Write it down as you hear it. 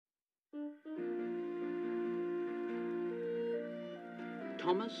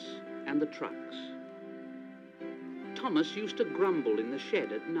Thomas and the trucks. Thomas used to grumble in the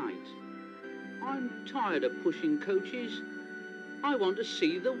shed at night. "I'm tired of pushing coaches. I want to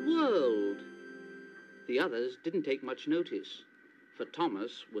see the world." The others didn't take much notice, for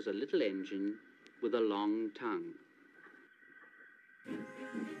Thomas was a little engine with a long tongue.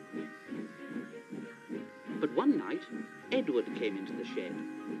 But one night, Edward came into the shed.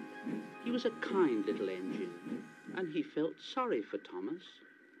 He was a kind little engine, and he felt sorry for Thomas.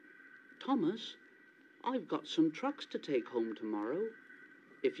 "Thomas, I've got some trucks to take home tomorrow.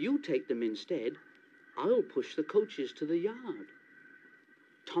 If you take them instead, I'll push the coaches to the yard."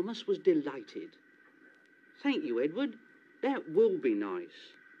 Thomas was delighted. "Thank you, Edward. That will be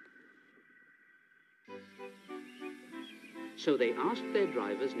nice." So they asked their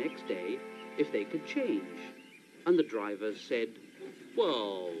drivers next day if they could change, and the drivers said,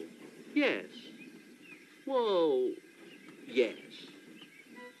 "Well, yes. Well, yes."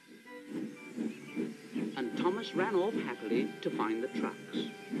 And Thomas ran off happily to find the trucks.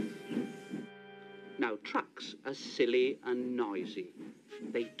 Now, trucks are silly and noisy.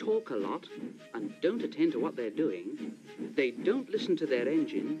 They talk a lot and don't attend to what they're doing. They don't listen to their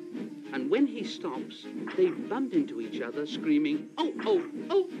engine, and when he stops, they bump into each other screaming, "Oh, oh,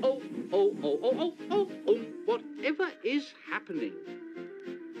 oh, oh, oh, oh, oh, oh, oh, oh, whatever is happening?"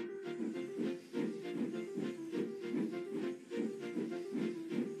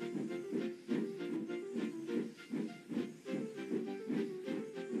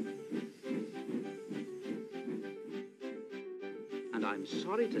 And I'm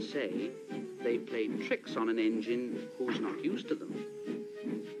sorry to say, they played tricks on an engine who's not used to them.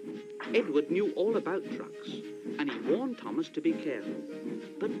 Edward knew all about trucks, and he warned Thomas to be careful.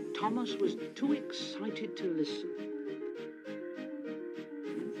 But Thomas was too excited to listen.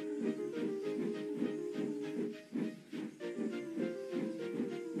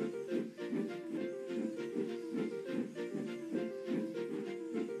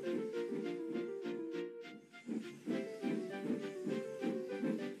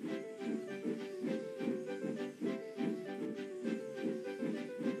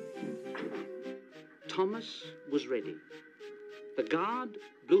 Thomas was ready. The guard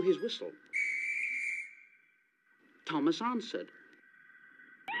blew his whistle. Thomas answered.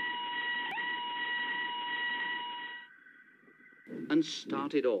 And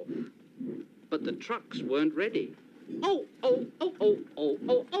started off. But the trucks weren't ready. "Oh, oh, oh, oh, oh,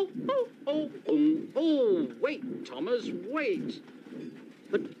 oh, oh, oh, oh, oh, oh, wait, Thomas, wait."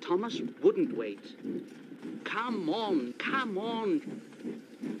 But Thomas wouldn't wait. "Come on, come on."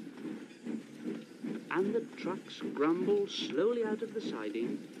 And the trucks grumbled slowly out of the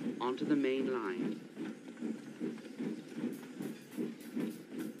siding onto the main line.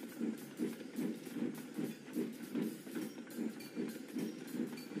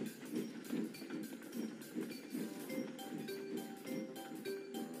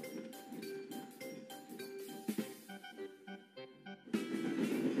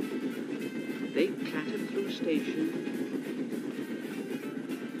 They clattered through station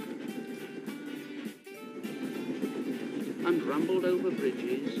and rumbled over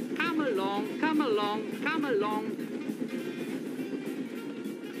bridges. "Come along, come along, come along."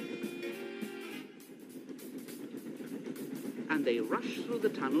 And they rushed through the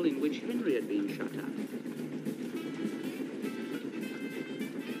tunnel in which Henry had been shut up.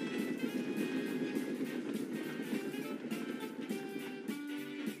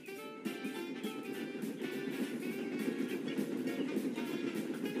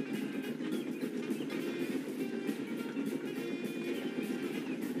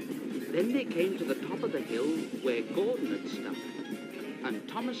 Then they came to the top of the hill where Gordon had stopped, and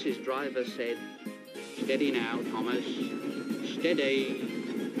Thomas's driver said, "Steady now, Thomas, steady."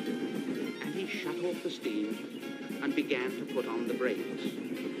 And he shut off the steam and began to put on the brakes.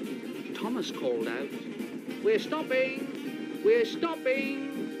 Thomas called out, "We're stopping, we're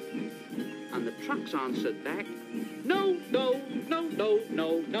stopping." And the trucks answered back, "No, no, no, no,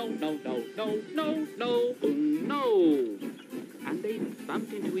 no, no, no, no, no, no, no, no." And they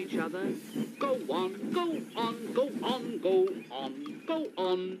bumped into each other. "Go on, go on, go on, go on, go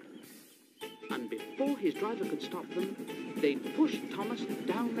on." And before his driver could stop them, they'd pushed Thomas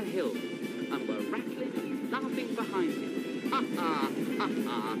down the hill and were rattling and laughing behind him. "Ha ha, ha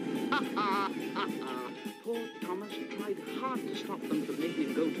ha, ha ha, ha ha." Poor Thomas tried hard to stop them from making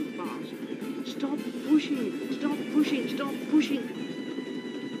him go too fast. "Stop pushing, stop pushing, stop pushing."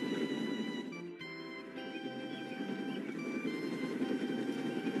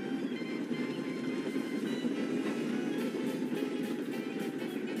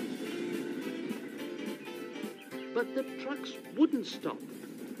 But the trucks wouldn't stop.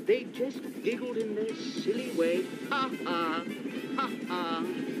 They just giggled in their silly way. Ha ha, ha ha,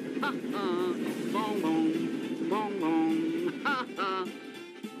 ha ha, bong bong, bong bong, ha ha.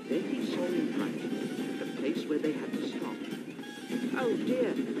 Then he saw in front the place where they had to stop. Oh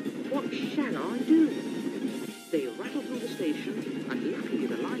dear, what shall I do? They rattled through the station, and luckily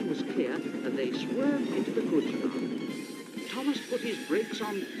the line was clear, and they swerved into the goods yard. Thomas put his brakes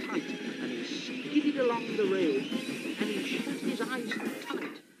on tight, and he skidded along the rails, and he shut his eyes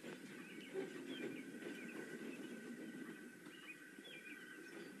tight.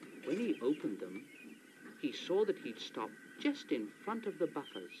 When he opened them, he saw that he'd stopped just in front of the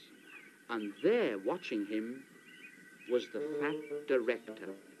buffers, and there, watching him, was the fat director.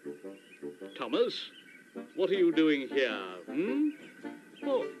 Thomas, what are you doing here,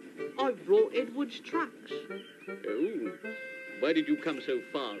 Well, I brought Edward's tracks. Oh, why did you come so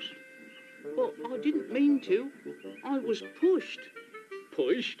fast? Well, I didn't mean to. I was pushed.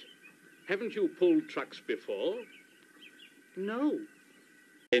 Pushed? Haven't you pulled trucks before? No.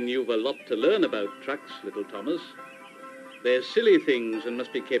 Then you've a lot to learn about trucks, little Thomas. They're silly things and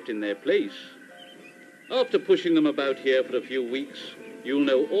must be kept in their place. After pushing them about here for a few weeks, you'll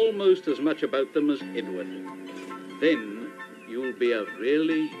know almost as much about them as Edward. Then you'll be a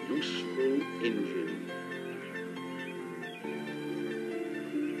really useful engine.